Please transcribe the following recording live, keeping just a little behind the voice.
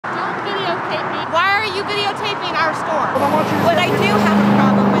videotape me? Why are you videotaping our store? What I do have a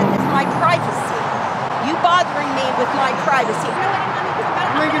problem with is my privacy. You bothering me with my privacy. You know what I'm gonna do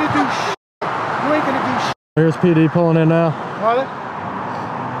about it? You ain't gonna do shit. You ain't gonna do shit. Here's PD pulling in now. What?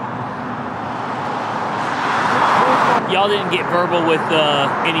 Y'all didn't get verbal with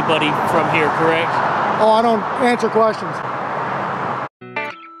anybody from here, correct? Oh, I don't answer questions.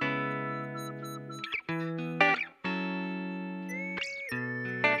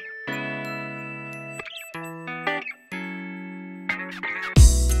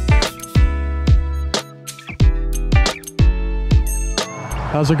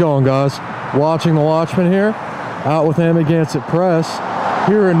 How's it going, guys? Watching the Watchmen here, out with Amagansett Press,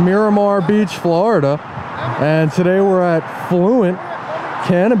 here in Miramar Beach, Florida. And today we're at Fluent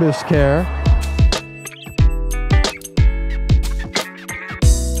Cannabis Care.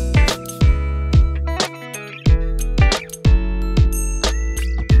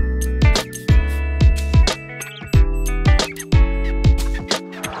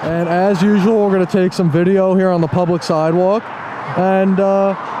 And as usual, we're gonna take some video here on the public sidewalk and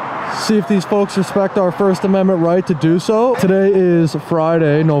see if these folks respect our First Amendment right to do so. Today is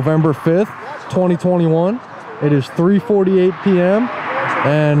Friday, November 5th, 2021. It is 3:48 p.m.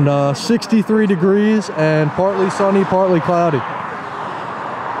 and 63 degrees and partly sunny, partly cloudy.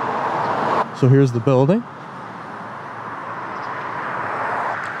 So here's the building.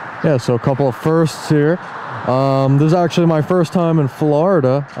 Yeah, so a couple of firsts here. This is actually my first time in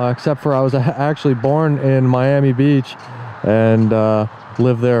Florida, except for I was actually born in Miami Beach and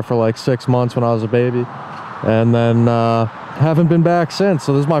lived there for like 6 months when I was a baby, and then haven't been back since.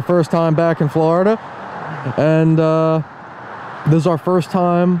 So this is my first time back in Florida, and this is our first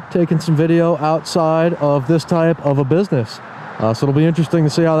time taking some video outside of this type of a business. So it'll be interesting to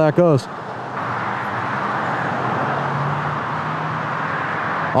see how that goes.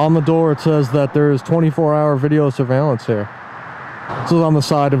 On the door it says that there is 24-hour video surveillance here. This is on the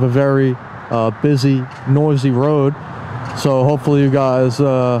side of a very busy, noisy road. So hopefully you guys,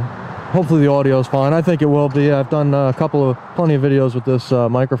 hopefully the audio is fine. I think it will be. I've done plenty of videos with this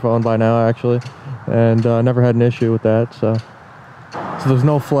microphone by now, actually, and never had an issue with that. So there's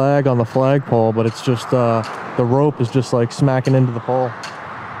no flag on the flagpole, but it's just the rope is just like smacking into the pole.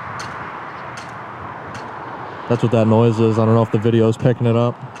 That's what that noise is. I don't know if the video is picking it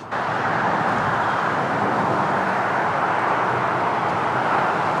up.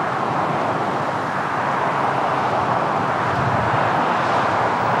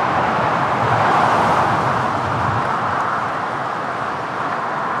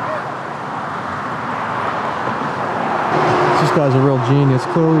 This guy's a real genius.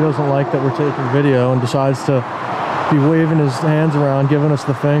 Clearly doesn't like that we're taking video and decides to be waving his hands around, giving us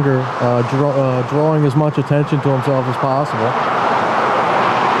the finger, drawing as much attention to himself as possible.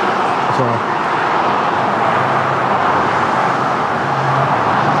 So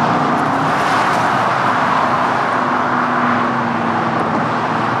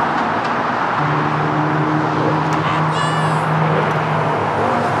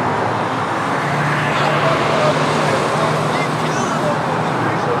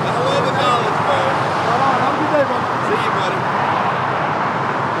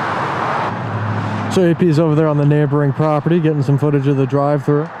So AP's over there on the neighboring property getting some footage of the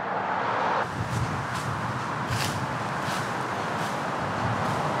drive-thru.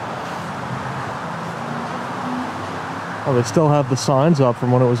 Oh, they still have the signs up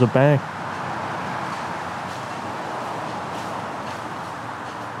from when it was a bank.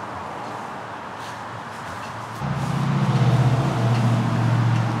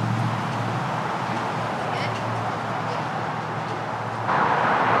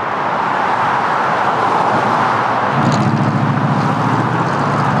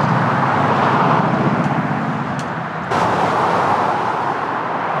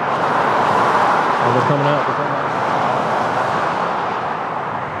 They're coming out. They're coming out.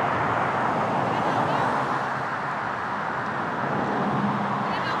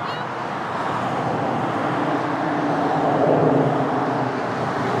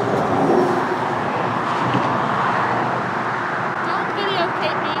 Don't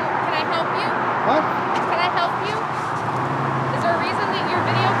videotape me. Can I help you? What? Can I help you? Is there a reason that you're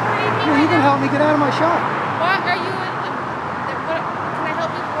videotaping me? Yeah, you can help me get out of my shop. Why are you in? What? Can I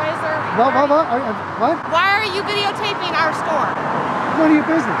help you? Why is there? What? Why are you videotaping our store? None of your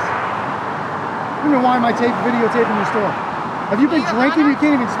business. I mean, why am I videotaping your store? Have you been drinking? You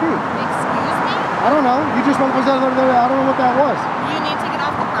can't even speak. Excuse me? I don't know. You just went, I don't know what that was. You need to get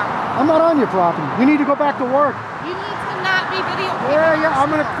off the property. I'm not on your property. You need to go back to work. You need to not be videotaping. Yeah,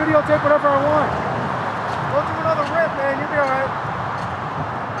 I'm going to videotape whatever I want. Go do another rip, man. You'll be all right.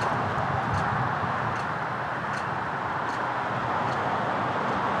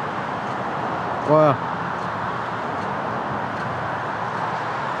 Wow.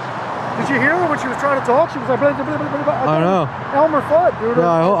 Did you hear her when she was trying to talk? She was like, blah, blah, blah, blah, blah. I know. Elmer Fudd, dude. Yeah,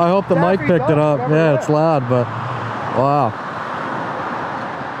 I hope the mic picked it up. Yeah, it's loud, but wow.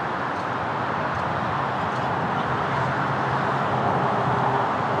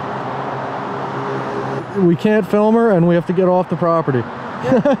 We can't film her, and we have to get off the property.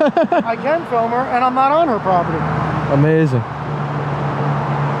 Yeah, I can film her, and I'm not on her property. Amazing.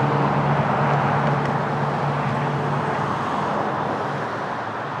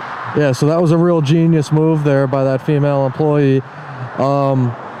 Yeah, so that was a real genius move there by that female employee.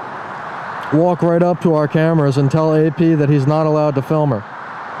 Walk right up to our cameras and tell AP that he's not allowed to film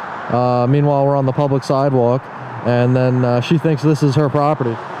her. Meanwhile, we're on the public sidewalk, and then she thinks this is her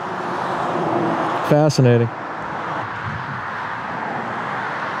property. Fascinating.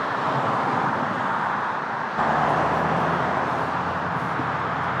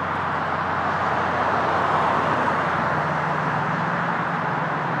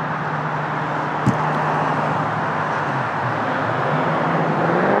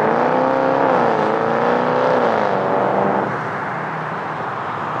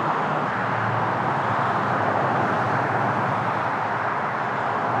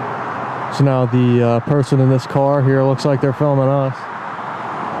 So now the person in this car here looks like they're filming us.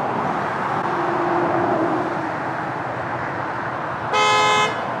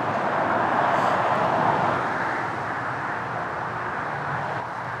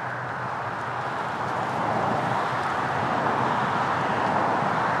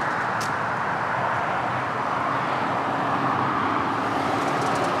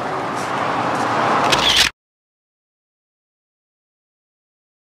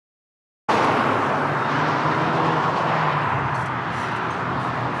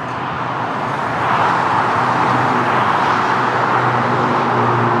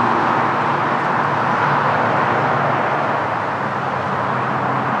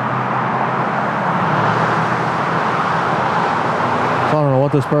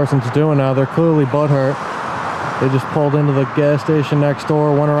 What this person's doing now. They're clearly butthurt. They just pulled into the gas station next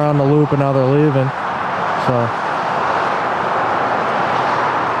door, went around the loop, and now they're leaving. So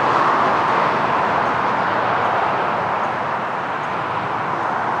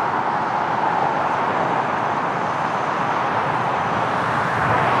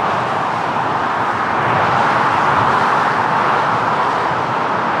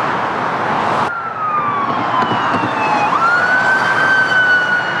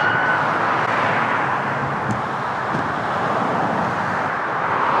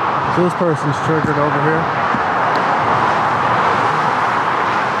this person's triggered over here.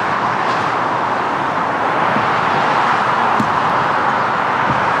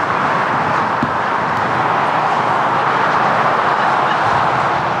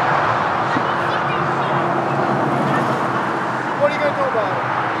 What are you gonna do about it?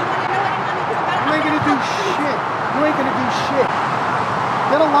 You ain't gonna do shit. You ain't gonna do shit.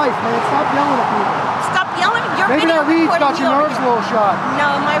 Get a life, man. Stop yelling at people. Stop yelling. Your Maybe video that weed's got recording your nerves a little shot. No,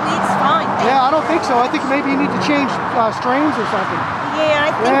 my weed's fine. Yeah, I don't think so. I think maybe you need to change strains or something. Yeah,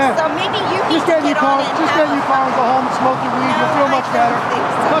 I think so. Maybe you need Just to get in get your car. on it. Just get in your car and go home and smoke your weed. You'll feel much better.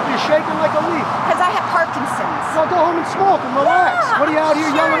 Look, you're shaking like a leaf. Because I have Parkinson's. So go home and smoke and relax. Yeah, What are you out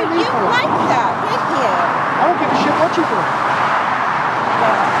here yelling at me you for? like that, didn't you? I don't give a shit what you do.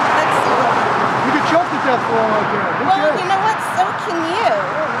 Yeah, let's see what we can do. You could choke to death for all I care. Who Well, cares? you know what? So can you.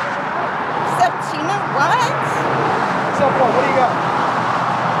 Except, you know what? Except what? What do you got?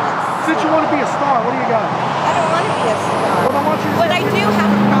 Since you want to be a star, what do you got? I don't want to be a star. Well, I want you to What I do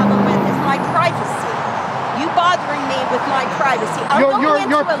have a problem with is my privacy. You bothering me with my privacy. I'm going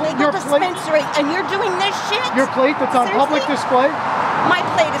into a legal dispensary and you're doing this shit? Your plate that's on public display? My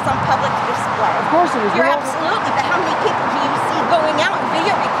plate is on public display. Of course it is. You're absolutely, but how many people do you see going out and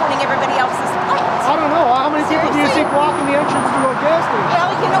video recording everybody else's plates? I don't know. How many people do you see blocking the entrance to a gas station?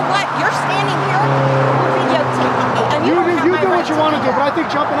 Well, you know what? You're standing here videotaping me, and you don't have You my do right what you want to do, but I think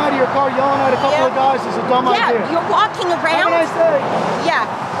jumping out of your car yelling at a couple of guys is a dumb idea. Yeah, you're walking around. What can I say? Yeah,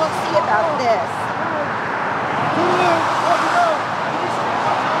 we'll see about this.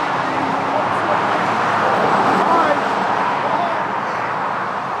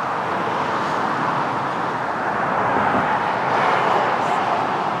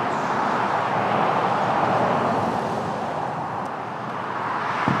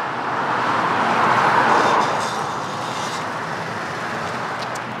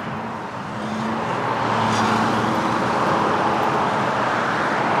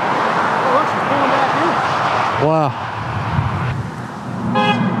 Wow.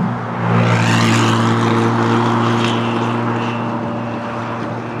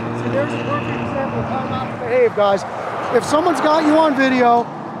 guys. If someone's got you on video,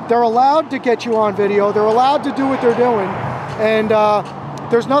 they're allowed to get you on video. They're allowed to do what they're doing. And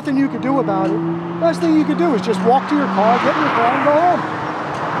there's nothing you can do about it. Best thing you can do is just walk to your car, get in your car, and go home.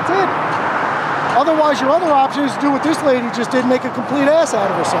 That's it. Otherwise, your other option is to do what this lady just did, make a complete ass out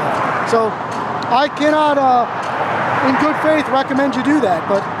of herself. So I cannot, in good faith, recommend you do that,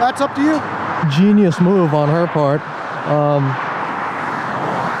 but that's up to you. Genius move on her part.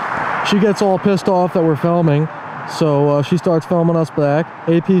 She gets all pissed off that we're filming, so she starts filming us back.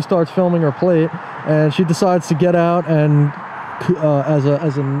 AP starts filming her plate, and she decides to get out and, as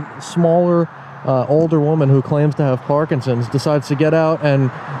a smaller, older woman who claims to have Parkinson's, decides to get out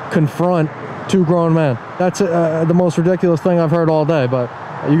and confront two grown men. That's the most ridiculous thing I've heard all day, but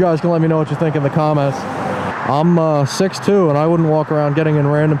you guys can let me know what you think in the comments. I'm 6'2", and I wouldn't walk around getting in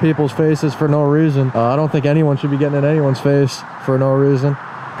random people's faces for no reason. I don't think anyone should be getting in anyone's face for no reason.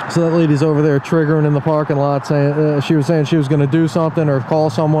 So that lady's over there triggering in the parking lot, saying she was saying she was going to do something or call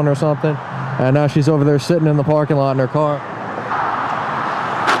someone or something, and now she's over there sitting in the parking lot in her car.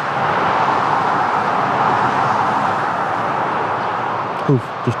 Oof,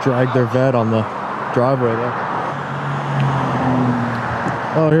 just dragged their vet on the driveway there.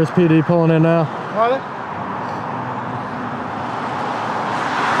 Oh, here's PD pulling in now. Are they?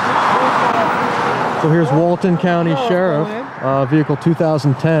 So here's Walton County Sheriff, vehicle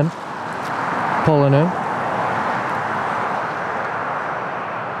 2010, pulling in.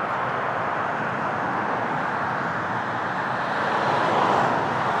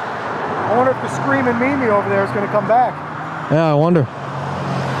 I wonder if the screaming Mimi over there is going to come back. Yeah, I wonder.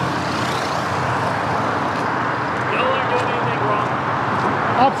 Y'all aren't doing anything wrong.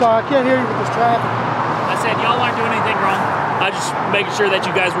 I'm sorry, I can't hear you with this traffic. I said y'all aren't doing anything wrong. I just making sure that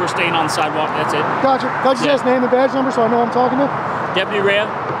you guys were staying on the sidewalk. That's it. Gotcha. Can I just ask name and badge number so I know who I'm talking to? Deputy Rea,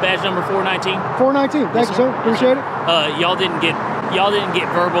 badge number 419. 419. Thank you, sir. Appreciate it. Y'all didn't get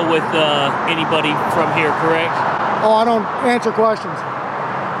verbal with anybody from here, correct? Oh, I don't answer questions.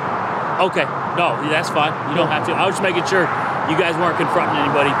 Okay. No, that's fine. You don't have to. I was just making sure you guys weren't confronting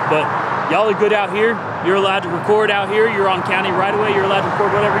anybody. But y'all are good out here. You're allowed to record out here. You're on county right away. You're allowed to record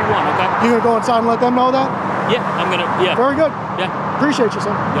whatever you want, okay? You gonna go inside and let them know that? Yeah, I'm gonna, yeah. Very good. Yeah. Appreciate you,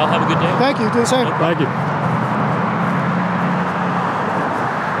 son. Y'all have a good day. Thank you. Do the same. Okay. Thank you.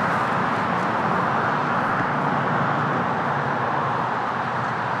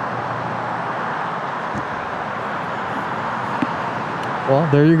 Well,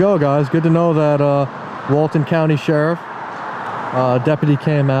 there you go, guys. Good to know that Walton County Sheriff deputy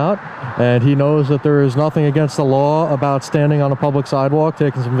came out, and he knows that there is nothing against the law about standing on a public sidewalk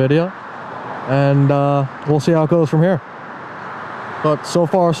taking some video, and we'll see how it goes from here. But so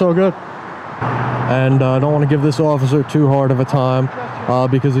far, so good. And I don't want to give this officer too hard of a time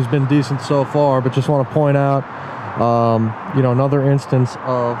because he's been decent so far, but just want to point out, you know, another instance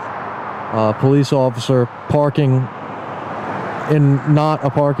of police officer parking in not a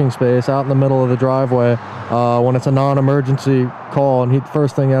parking space out in the middle of the driveway when it's a non-emergency call, and the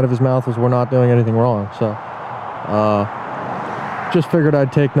first thing out of his mouth was, "We're not doing anything wrong." So just figured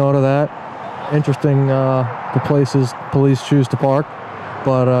I'd take note of that. Interesting, the places police choose to park,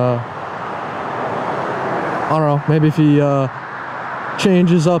 but I don't know, maybe if he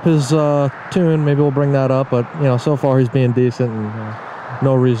changes up his tune, maybe we'll bring that up. But you know, so far he's being decent, and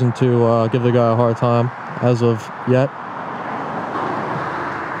no reason to give the guy a hard time as of yet.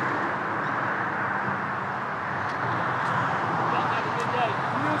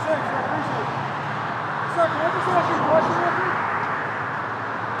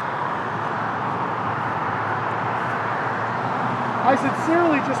 I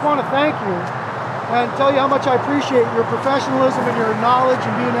sincerely just want to thank you and tell you how much I appreciate your professionalism and your knowledge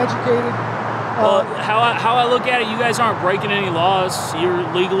and being educated. Well, how I look at it, you guys aren't breaking any laws. You're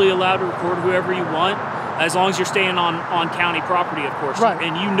legally allowed to record whoever you want, as long as you're staying on county property, of course. Right.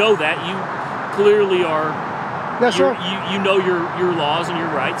 And you know that. You clearly are. Yes, sir. You know your laws and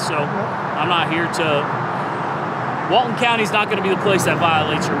your rights. So I'm not here to. Walton County's not going to be the place that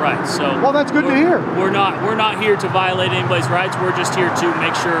violates your rights. So well, that's good to hear. We're not here to violate anybody's rights. We're just here to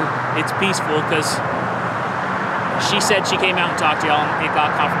make sure it's peaceful, because she said she came out and talked to y'all and it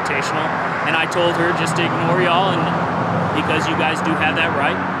got confrontational, and I told her just to ignore y'all, and because you guys do have that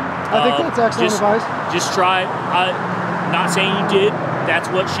right. I think that's excellent advice. Just try. Not saying you did. That's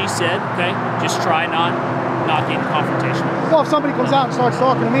what she said. Okay. Just try not getting confrontational. Well, if somebody comes out and starts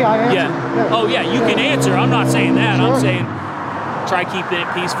talking to me, I answer. Yeah. Oh yeah, you can answer. I'm not saying that. Sure. I'm saying try keeping it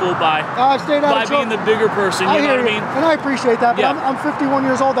peaceful by being the bigger person. You know what I mean? And I appreciate that. But Yeah. I'm 51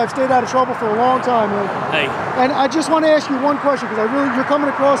 years old. I've stayed out of trouble for a long time. Man. Hey. And I just want to ask you one question, because you're coming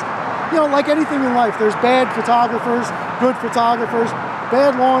across you know, like anything in life, there's bad photographers, good photographers,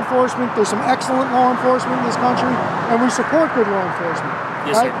 bad law enforcement. There's some excellent law enforcement in this country, and we support good law enforcement.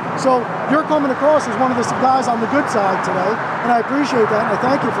 Yes, right? sir. So you're coming across as one of the guys on the good side today, and I appreciate that, and I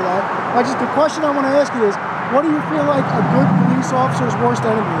thank you for that. The question I want to ask you is, what do you feel like a good police officer's worst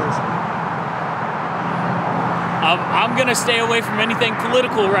enemy is? I'm going to stay away from anything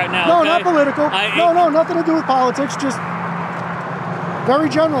political right now. No, okay? not political. No, nothing to do with politics. Just very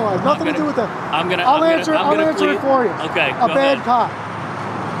generalized. Nothing to do with that. I'll answer it for you. Okay. A bad cop.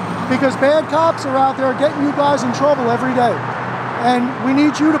 Because bad cops are out there getting you guys in trouble every day. And we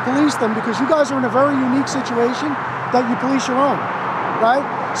need you to police them because you guys are in a very unique situation that you police your own. Right?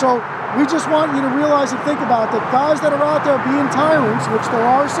 So we just want you to realize and think about that guys that are out there being tyrants, which there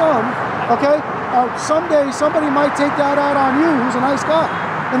are some, okay? Someday somebody might take that out on you who's a nice guy,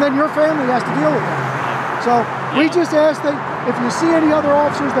 and then your family has to deal with that. So we just ask that if you see any other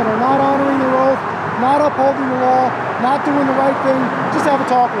officers that are not honoring their oath, not upholding the law, not doing the right thing, just have a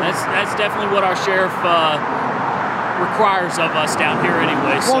talk with them. That's definitely what our sheriff requires of us down here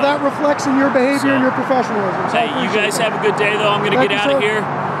anyway. Well, that reflects in your behavior and your professionalism. So hey, you guys have a good day though. I'm going to get out of here.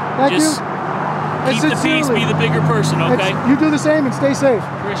 Thank you. Keep the peace, be the bigger person, okay? You do the same and stay safe.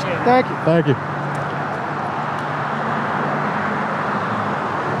 Appreciate it. Thank you. Thank you.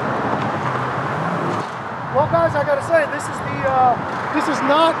 Well, guys, I gotta say, this is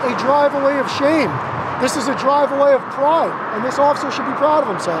not a drive away of shame. This is a drive away of pride, and this officer should be proud of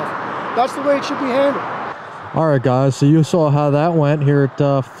himself. That's the way it should be handled. All right, guys. So you saw how that went here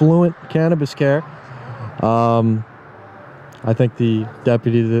at Fluent Cannabis Care. I think the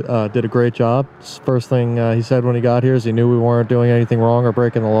deputy did a great job. First thing he said when he got here is he knew we weren't doing anything wrong or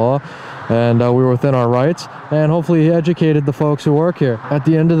breaking the law, and we were within our rights, and hopefully he educated the folks who work here. At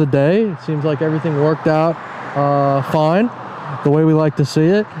the end of the day, it seems like everything worked out fine, the way we like to see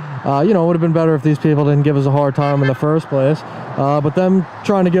it. You know, it would have been better if these people didn't give us a hard time in the first place, but them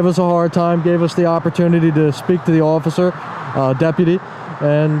trying to give us a hard time gave us the opportunity to speak to the officer, deputy,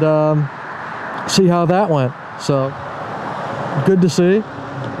 and see how that went. So good to see.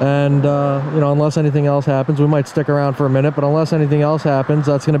 And you know, unless anything else happens, we might stick around for a minute, but unless anything else happens,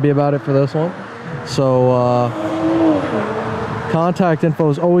 that's going to be about it for this one. So contact info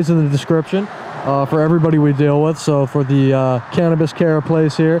is always in the description for everybody we deal with. So for the Cannabis Care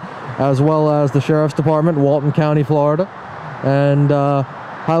place here, as well as the Sheriff's Department, Walton County, Florida. And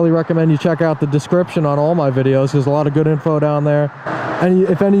highly recommend you check out the description on all my videos. There's a lot of good info down there. And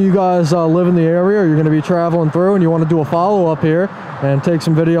if any of you guys live in the area, or you're going to be traveling through and you want to do a follow-up here and take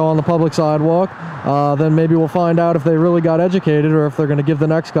some video on the public sidewalk, then maybe we'll find out if they really got educated or if they're going to give the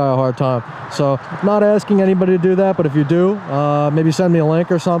next guy a hard time. So not asking anybody to do that, but if you do, maybe send me a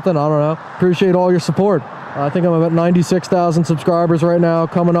link or something. I don't know. Appreciate all your support. I think I'm about 96,000 subscribers right now,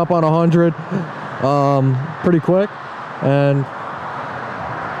 coming up on 100 pretty quick. And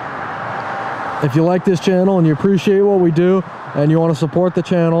if you like this channel and you appreciate what we do and you want to support the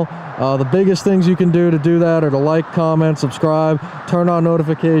channel, the biggest things you can do to do that are to like, comment, subscribe, turn on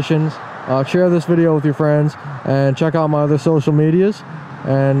notifications, share this video with your friends, and check out my other social medias.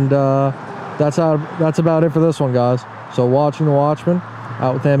 And that's about it for this one, guys. So watching the Watchmen,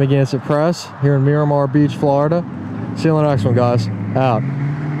 out with Amagansett Press here in Miramar Beach, Florida. See you in the next one, guys. Out.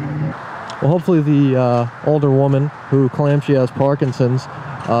 Well, hopefully the older woman who claims she has Parkinson's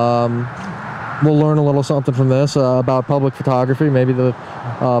will learn a little something from this about public photography. Maybe the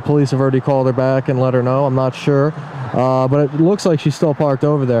police have already called her back and let her know. I'm not sure. But it looks like she's still parked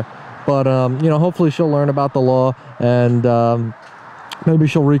over there. But, you know, hopefully she'll learn about the law, and maybe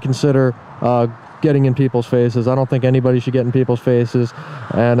she'll reconsider getting in people's faces. I don't think anybody should get in people's faces,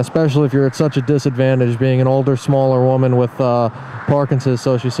 and especially if you're at such a disadvantage, being an older, smaller woman with Parkinson's,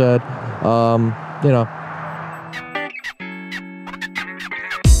 so she said. You know,